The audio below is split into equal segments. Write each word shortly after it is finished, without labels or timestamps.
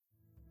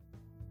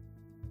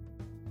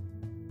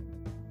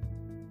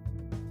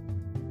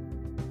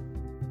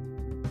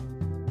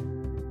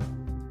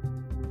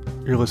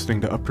You're listening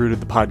to Uprooted,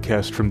 the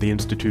podcast from the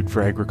Institute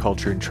for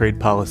Agriculture and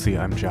Trade Policy.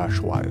 I'm Josh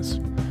Wise.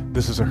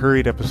 This is a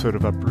hurried episode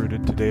of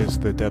Uprooted. Today is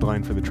the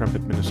deadline for the Trump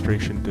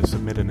administration to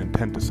submit an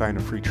intent to sign a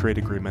free trade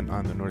agreement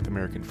on the North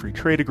American Free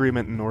Trade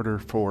Agreement in order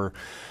for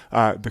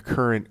the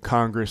current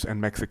Congress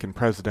and Mexican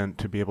president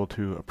to be able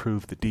to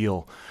approve the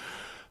deal.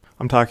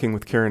 I'm talking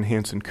with Karen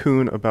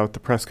Hansen-Kuhn about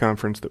the press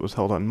conference that was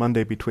held on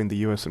Monday between the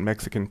U.S. and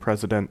Mexican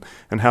president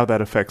and how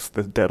that affects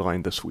the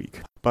deadline this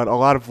week. But a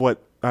lot of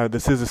what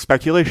this is a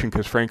speculation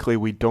because, frankly,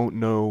 we don't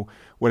know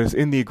what is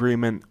in the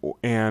agreement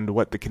and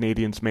what the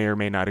Canadians may or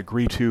may not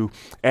agree to.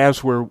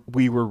 As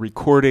we were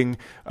recording,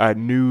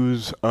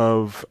 news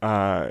of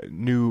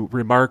new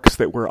remarks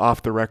that were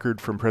off the record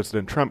from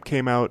President Trump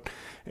came out,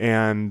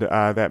 and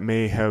that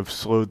may have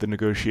slowed the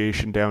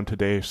negotiation down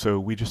today, so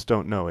we just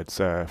don't know. It's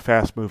a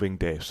fast-moving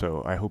day,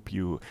 so I hope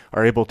you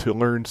are able to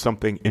learn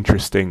something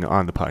interesting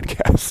on the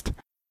podcast.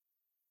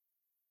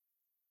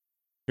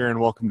 Karen,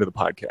 welcome to the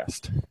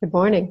podcast. Good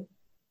morning.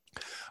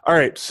 All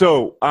right,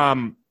 so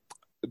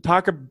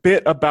talk a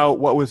bit about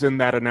what was in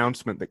that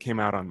announcement that came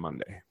out on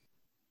Monday.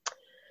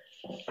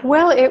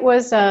 Well, it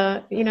was,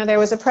 there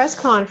was a press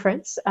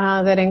conference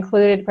that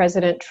included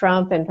President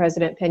Trump and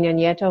President Peña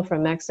Nieto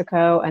from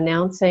Mexico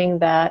announcing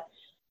that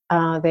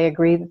they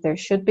agree that there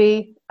should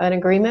be an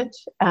agreement.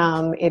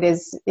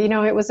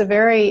 It was a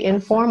very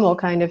informal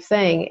kind of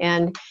thing,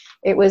 and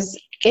it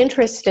was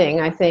interesting,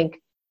 I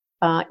think,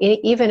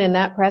 even in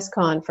that press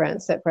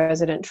conference that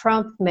President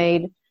Trump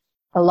made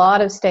a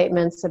lot of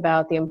statements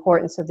about the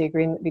importance of the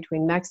agreement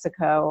between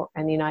Mexico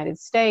and the United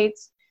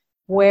States,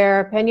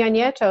 where Peña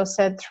Nieto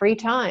said 3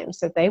 times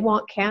that they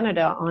want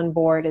Canada on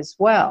board as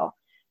well.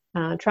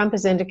 Trump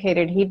has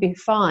indicated he'd be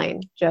fine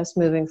just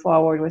moving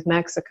forward with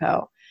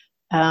Mexico.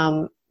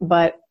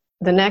 But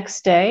the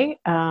next day,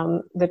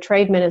 the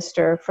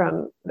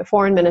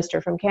foreign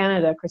minister from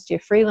Canada,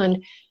 Chrystia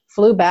Freeland,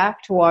 flew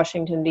back to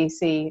Washington,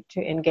 D.C.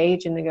 to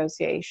engage in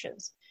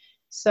negotiations.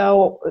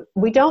 So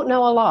we don't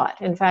know a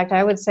lot. In fact,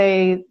 I would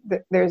say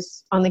that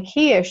on the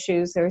key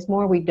issues, there's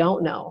more we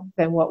don't know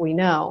than what we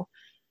know.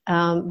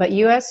 But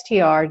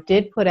USTR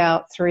did put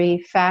out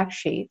 3 fact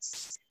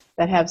sheets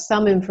that have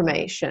some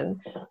information,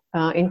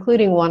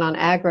 including one on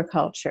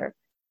agriculture.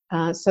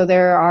 So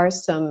there are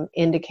some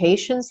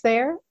indications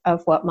there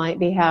of what might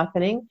be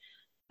happening.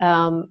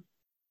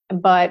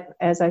 But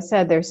as I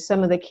said, there's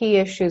some of the key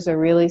issues are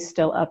really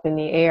still up in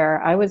the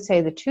air. I would say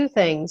the 2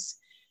 things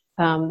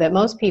that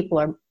most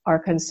people are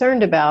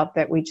concerned about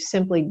that we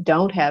simply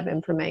don't have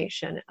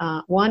information.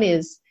 One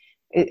is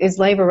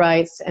labor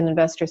rights and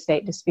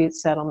investor-state dispute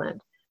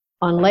settlement.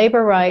 On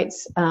labor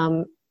rights,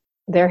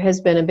 there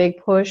has been a big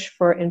push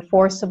for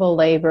enforceable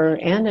labor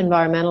and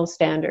environmental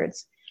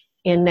standards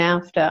in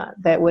NAFTA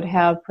that would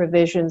have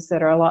provisions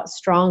that are a lot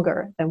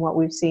stronger than what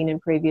we've seen in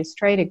previous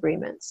trade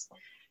agreements.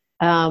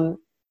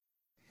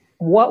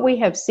 What we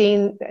have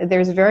seen,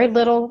 there's very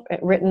little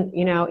written,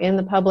 in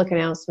the public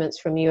announcements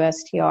from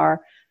USTR.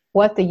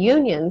 What the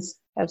unions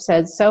have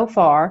said so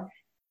far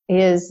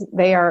is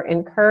they are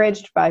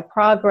encouraged by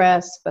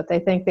progress, but they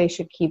think they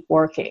should keep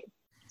working.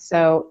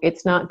 So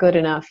it's not good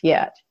enough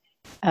yet.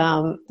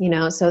 So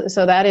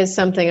that is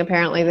something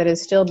apparently that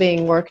is still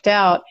being worked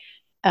out.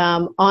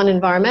 On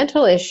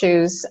environmental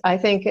issues, I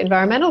think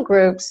environmental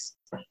groups,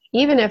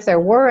 even if there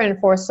were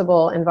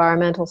enforceable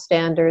environmental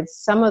standards,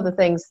 some of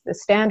the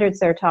standards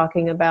they're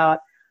talking about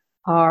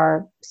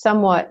are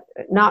somewhat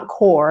not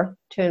core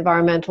to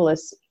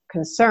environmentalist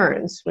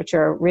concerns, which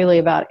are really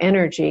about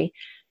energy.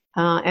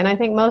 And I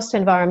think most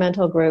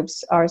environmental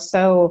groups are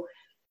so,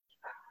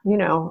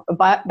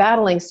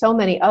 battling so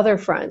many other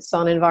fronts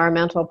on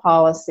environmental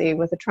policy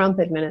with the Trump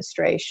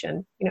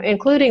administration,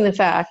 including the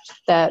fact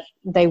that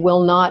they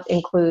will not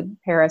include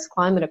Paris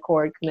Climate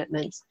Accord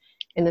commitments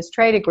in this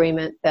trade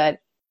agreement, that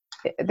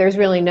there's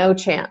really no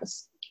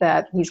chance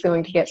that he's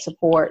going to get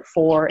support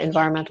for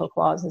environmental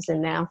clauses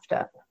in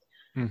NAFTA.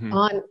 Mm-hmm.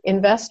 On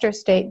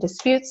investor-state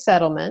dispute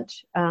settlement,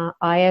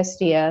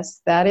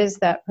 ISDS, that is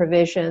that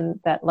provision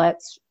that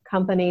lets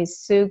companies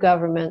sue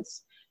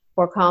governments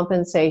for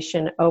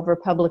compensation over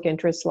public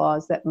interest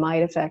laws that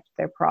might affect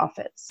their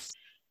profits.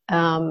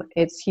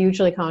 It's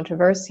hugely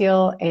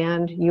controversial,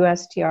 and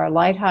USTR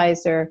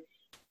Lighthizer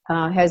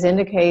has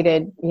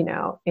indicated,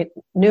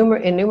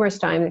 numerous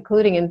times,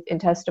 including in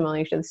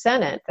testimony to the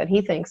Senate, that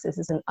he thinks this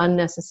is an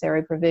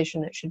unnecessary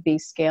provision that should be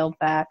scaled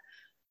back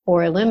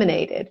or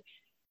eliminated.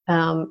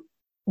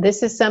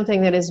 This is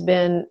something that has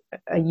been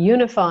a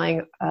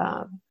unifying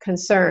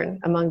concern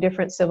among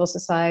different civil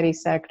society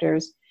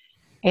sectors,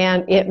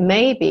 and it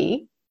may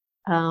be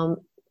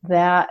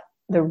that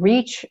the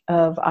reach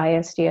of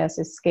ISDS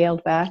is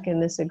scaled back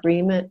in this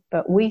agreement,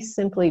 but we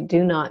simply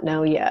do not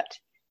know yet.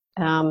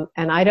 And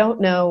I don't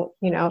know,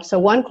 so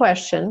one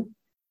question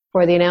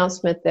for the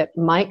announcement that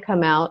might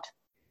come out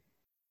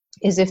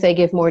is if they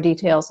give more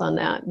details on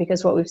that,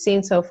 because what we've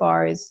seen so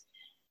far is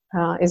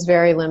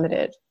very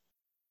limited.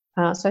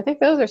 So I think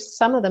those are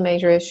some of the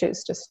major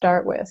issues to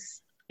start with.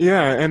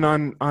 Yeah, and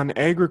on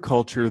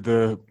agriculture,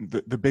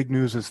 the big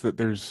news is that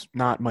there's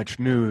not much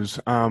news.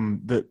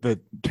 The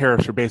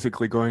tariffs are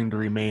basically going to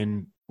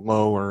remain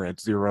low or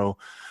at zero.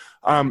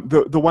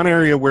 The one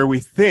area where we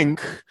think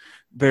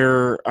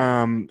there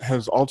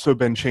has also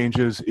been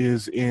changes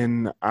is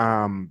in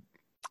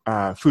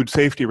food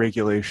safety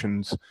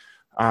regulations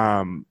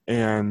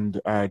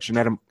and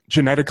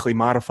genetically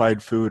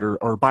modified food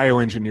or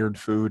bioengineered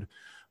food.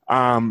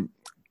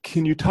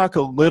 Can you talk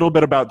a little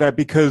bit about that?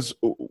 Because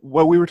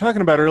what we were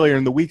talking about earlier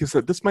in the week is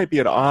that this might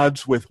be at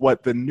odds with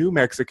what the new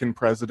Mexican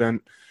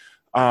president,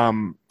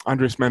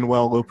 Andres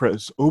Manuel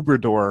López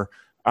Obrador,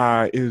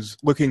 is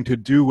looking to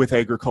do with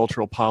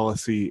agricultural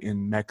policy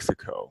in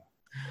Mexico.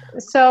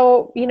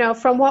 So,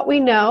 from what we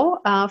know,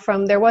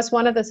 there was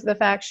one of the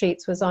fact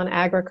sheets was on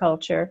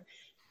agriculture.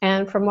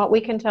 And from what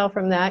we can tell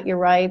from that, you're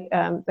right,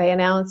 they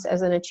announced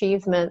as an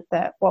achievement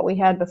that what we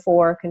had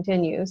before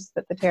continues,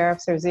 that the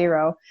tariffs are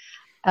zero.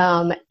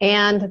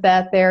 And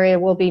that there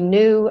will be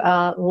new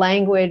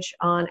language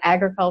on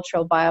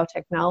agricultural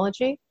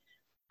biotechnology,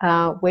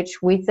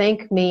 which we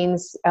think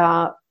means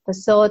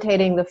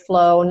facilitating the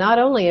flow not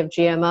only of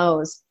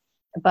GMOs,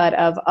 but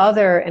of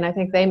other, and I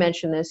think they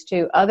mentioned this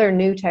too, other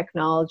new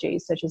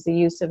technologies, such as the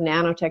use of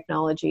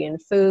nanotechnology in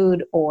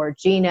food or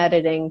gene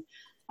editing,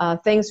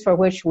 things for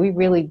which we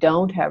really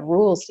don't have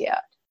rules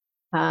yet.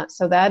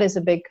 So that is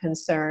a big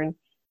concern.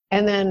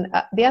 And then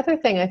the other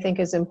thing I think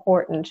is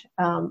important,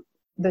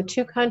 the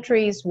two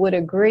countries would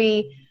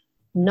agree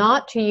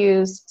not to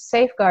use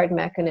safeguard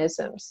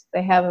mechanisms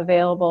they have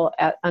available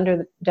under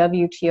the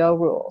WTO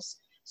rules.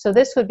 So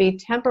this would be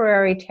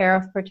temporary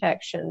tariff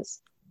protections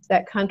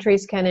that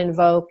countries can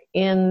invoke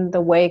in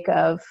the wake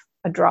of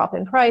a drop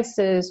in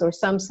prices or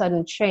some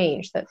sudden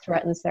change that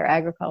threatens their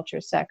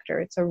agriculture sector.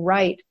 It's a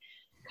right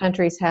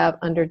countries have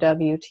under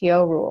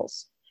WTO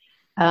rules.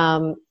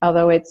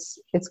 Although it's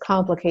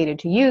complicated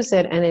to use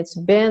it, and it's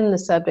been the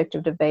subject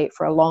of debate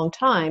for a long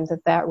time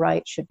that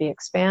right should be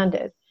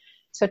expanded.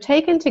 So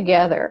taken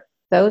together,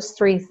 those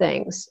three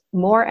things,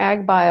 more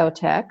ag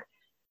biotech,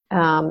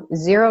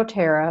 zero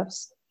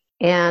tariffs,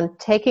 and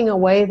taking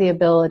away the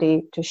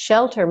ability to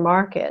shelter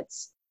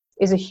markets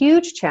is a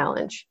huge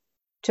challenge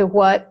to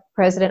what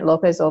President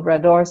López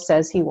Obrador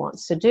says he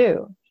wants to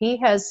do. He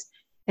has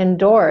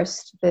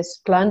endorsed this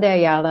Plan de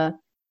Ayala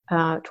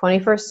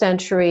 21st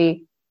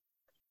century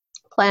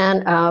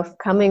plan of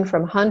coming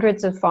from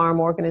hundreds of farm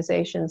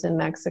organizations in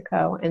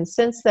Mexico. And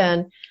since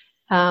then,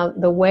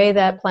 the way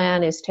that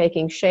plan is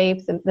taking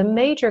shape, the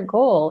major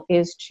goal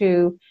is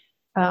to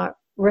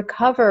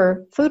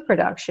recover food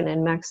production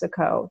in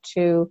Mexico,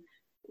 to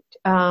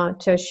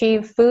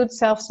achieve food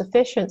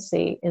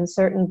self-sufficiency in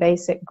certain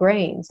basic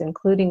grains,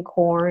 including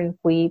corn,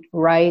 wheat,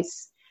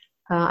 rice,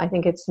 I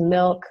think it's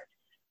milk.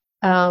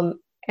 And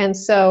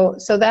so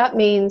that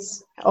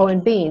means,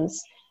 and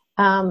beans.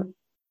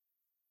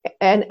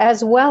 And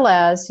as well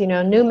as,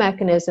 new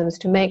mechanisms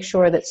to make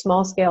sure that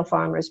small-scale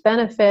farmers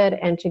benefit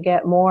and to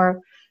get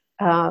more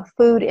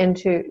food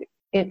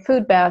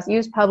food baskets,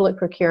 use public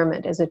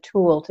procurement as a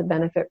tool to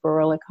benefit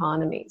rural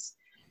economies.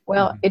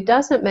 Well, it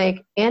doesn't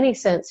make any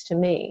sense to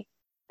me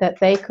that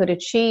they could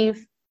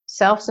achieve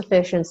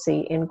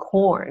self-sufficiency in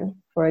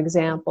corn, for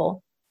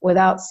example,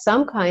 without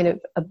some kind of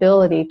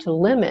ability to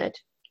limit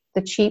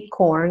the cheap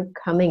corn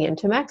coming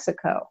into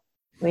Mexico.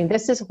 I mean,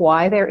 this is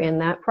why they're in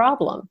that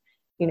problem.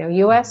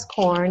 U.S.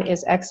 corn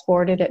is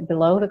exported at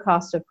below the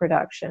cost of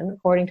production.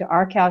 According to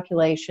our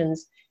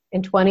calculations,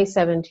 in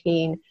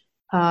 2017,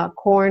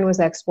 corn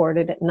was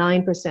exported at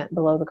 9%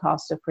 below the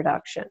cost of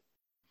production.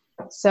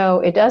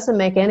 So it doesn't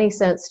make any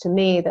sense to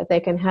me that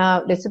they can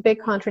have, it's a big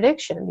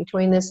contradiction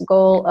between this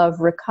goal of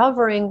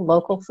recovering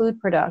local food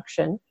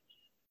production,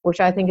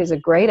 which I think is a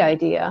great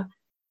idea,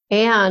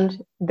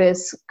 and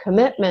this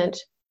commitment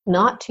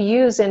not to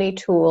use any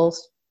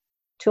tools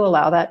to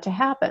allow that to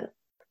happen.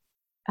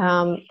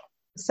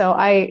 So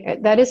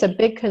that is a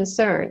big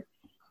concern.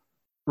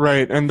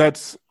 Right, and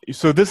this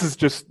is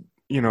just,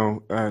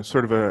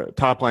 sort of a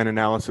top-line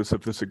analysis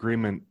of this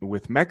agreement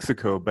with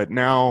Mexico, but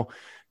now,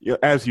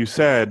 as you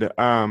said,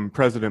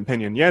 President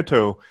Peña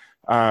Nieto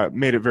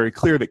made it very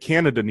clear that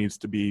Canada needs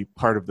to be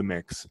part of the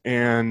mix.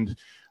 And,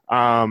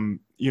 in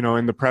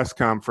the press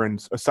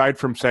conference, aside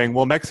from saying,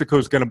 well,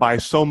 Mexico's going to buy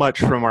so much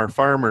from our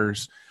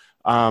farmers,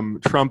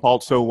 Trump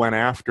also went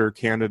after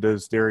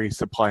Canada's dairy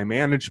supply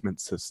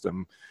management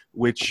system,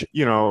 which,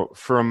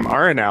 from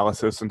our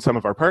analysis and some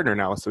of our partner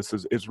analysis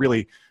is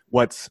really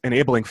what's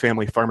enabling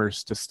family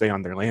farmers to stay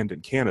on their land in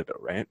Canada,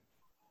 right?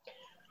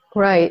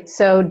 Right.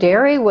 So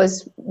dairy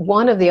was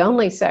one of the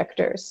only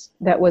sectors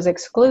that was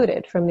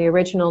excluded from the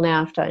original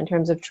NAFTA in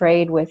terms of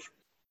trade with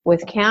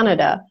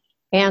Canada.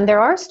 And there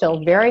are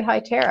still very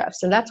high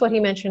tariffs. And that's what he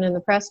mentioned in the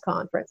press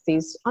conference,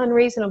 these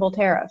unreasonable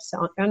tariffs,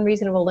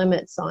 unreasonable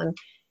limits on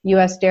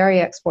U.S.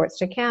 dairy exports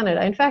to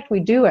Canada. In fact, we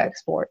do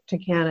export to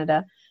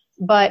Canada,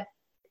 but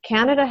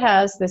Canada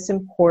has this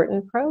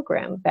important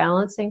program,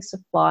 balancing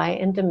supply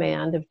and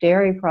demand of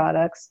dairy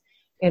products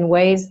in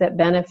ways that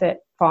benefit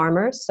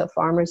farmers, so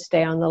farmers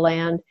stay on the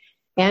land,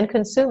 and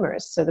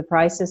consumers, so the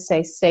prices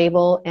stay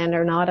stable and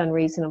are not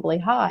unreasonably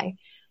high.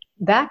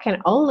 That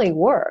can only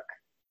work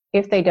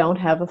if they don't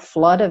have a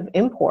flood of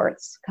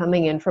imports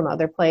coming in from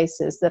other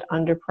places that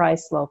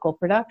underprice local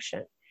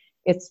production.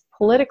 It's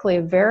politically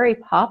a very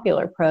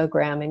popular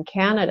program in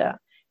Canada,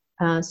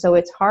 so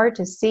it's hard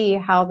to see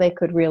how they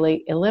could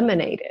really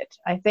eliminate it.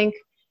 I think,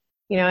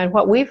 and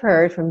what we've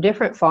heard from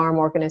different farm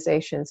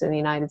organizations in the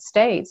United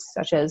States,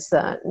 such as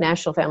the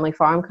National Family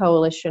Farm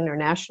Coalition or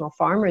National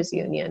Farmers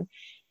Union,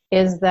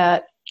 is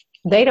that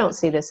they don't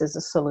see this as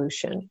a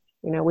solution.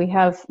 We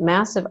have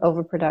massive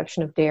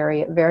overproduction of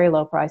dairy at very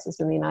low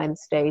prices in the United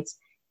States.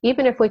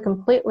 Even if we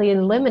completely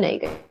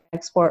eliminate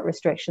export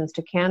restrictions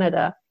to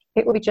Canada,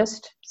 it would be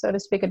just, so to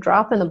speak, a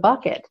drop in the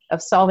bucket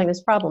of solving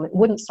this problem. It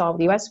wouldn't solve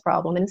the U.S.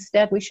 problem.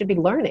 Instead, we should be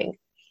learning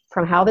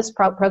from how this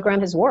program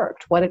has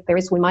worked, what there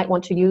is we might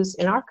want to use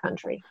in our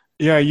country.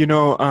 Yeah,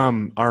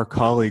 our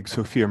colleague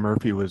Sophia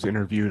Murphy was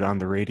interviewed on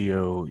the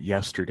radio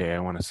yesterday, I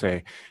want to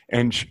say,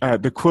 and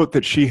the quote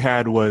that she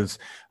had was,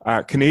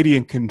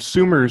 Canadian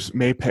consumers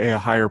may pay a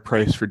higher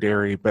price for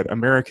dairy, but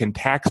American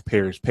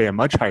taxpayers pay a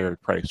much higher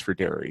price for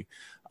dairy.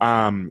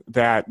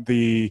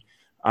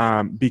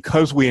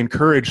 Because we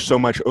encourage so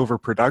much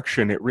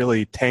overproduction, it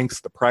really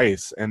tanks the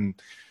price,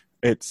 and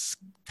it's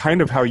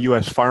kind of how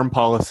U.S. farm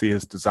policy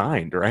is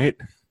designed, right?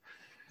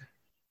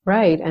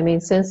 Right. I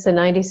mean, since the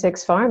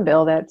 96 Farm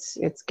Bill,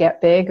 it's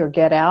get big or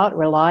get out,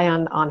 rely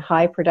on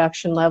high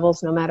production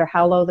levels no matter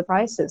how low the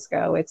prices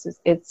go.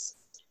 It's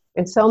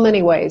in so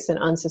many ways an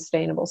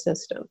unsustainable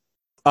system.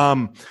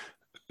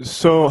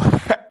 So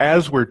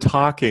as we're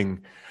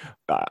talking,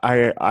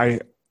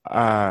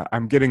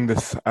 I'm getting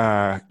this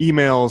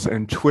emails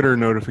and Twitter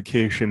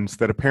notifications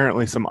that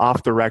apparently some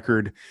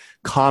off-the-record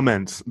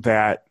comments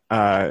that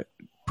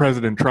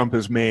President Trump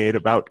has made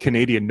about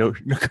Canadian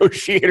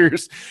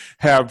negotiators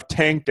have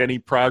tanked any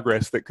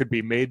progress that could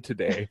be made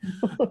today.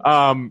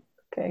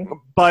 Okay.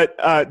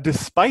 But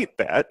despite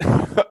that,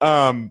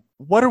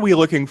 what are we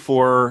looking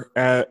for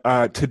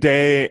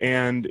today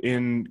and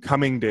in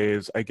coming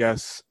days, I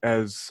guess,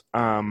 as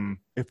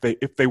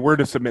if they were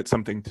to submit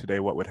something today,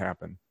 what would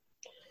happen?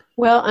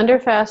 Well, under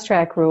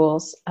fast-track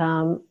rules,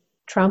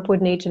 Trump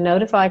would need to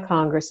notify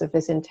Congress of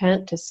his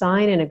intent to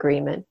sign an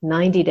agreement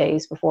 90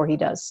 days before he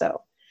does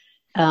so.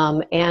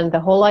 And the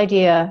whole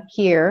idea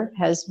here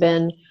has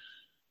been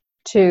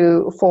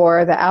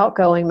for the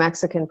outgoing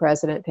Mexican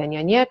President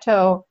Peña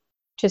Nieto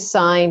to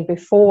sign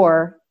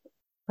before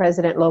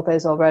President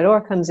López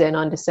Obrador comes in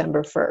on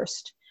December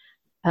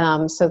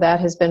 1st. So that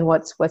has been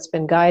what's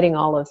been guiding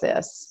all of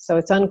this. So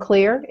it's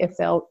unclear if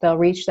they'll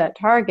reach that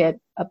target,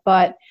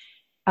 but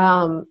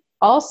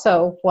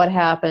also what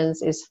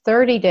happens is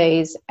 30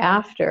 days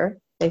after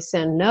they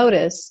send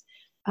notice,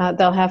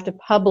 they'll have to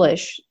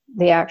publish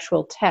the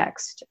actual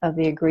text of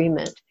the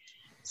agreement.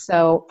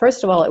 So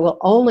first of all, it will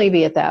only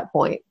be at that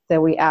point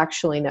that we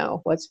actually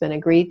know what's been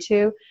agreed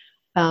to.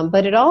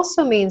 But it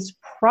also means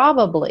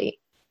probably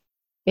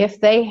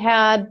if they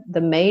had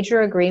the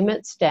major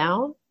agreements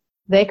down,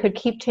 they could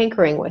keep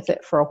tinkering with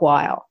it for a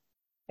while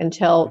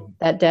until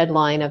that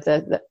deadline of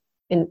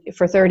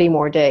for 30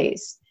 more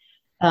days.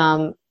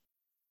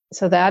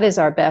 So that is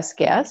our best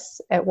guess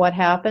at what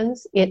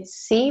happens. It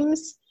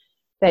seems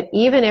that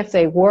even if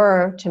they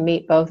were to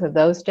meet both of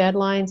those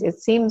deadlines, it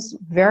seems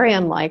very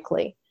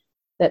unlikely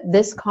that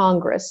this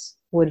Congress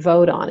would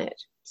vote on it,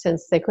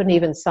 since they couldn't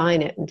even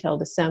sign it until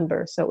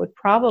December. So it would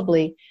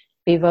probably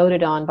be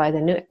voted on by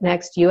the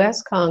next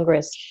U.S.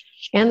 Congress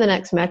and the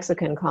next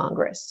Mexican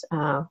Congress.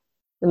 The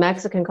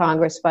Mexican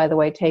Congress, by the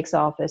way, takes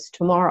office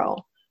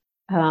tomorrow.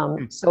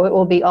 So it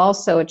will be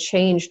also a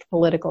changed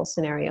political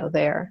scenario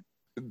there.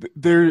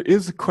 There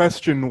is a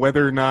question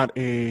whether or not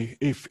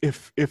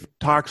if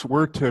talks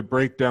were to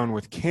break down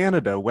with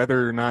Canada,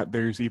 whether or not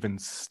there's even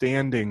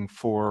standing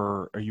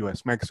for a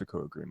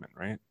U.S.-Mexico agreement,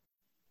 right?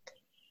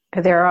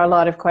 There are a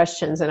lot of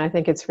questions, and I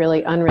think it's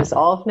really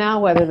unresolved now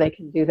whether they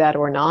can do that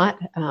or not.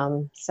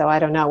 So I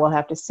don't know. We'll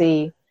have to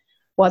see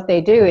what they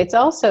do. It's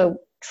also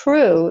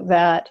true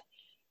that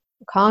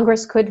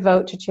Congress could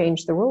vote to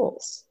change the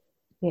rules.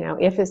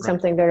 If it's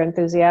something they're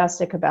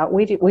enthusiastic about.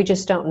 We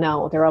just don't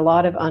know. There are a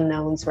lot of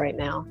unknowns right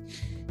now.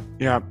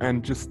 Yeah,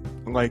 and just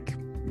like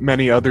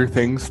many other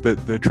things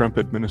that the Trump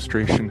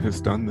administration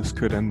has done, this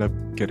could end up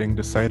getting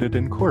decided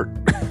in court.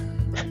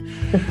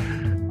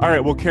 All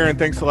right, well, Karen,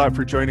 thanks a lot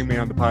for joining me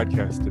on the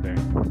podcast today.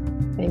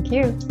 Thank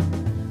you.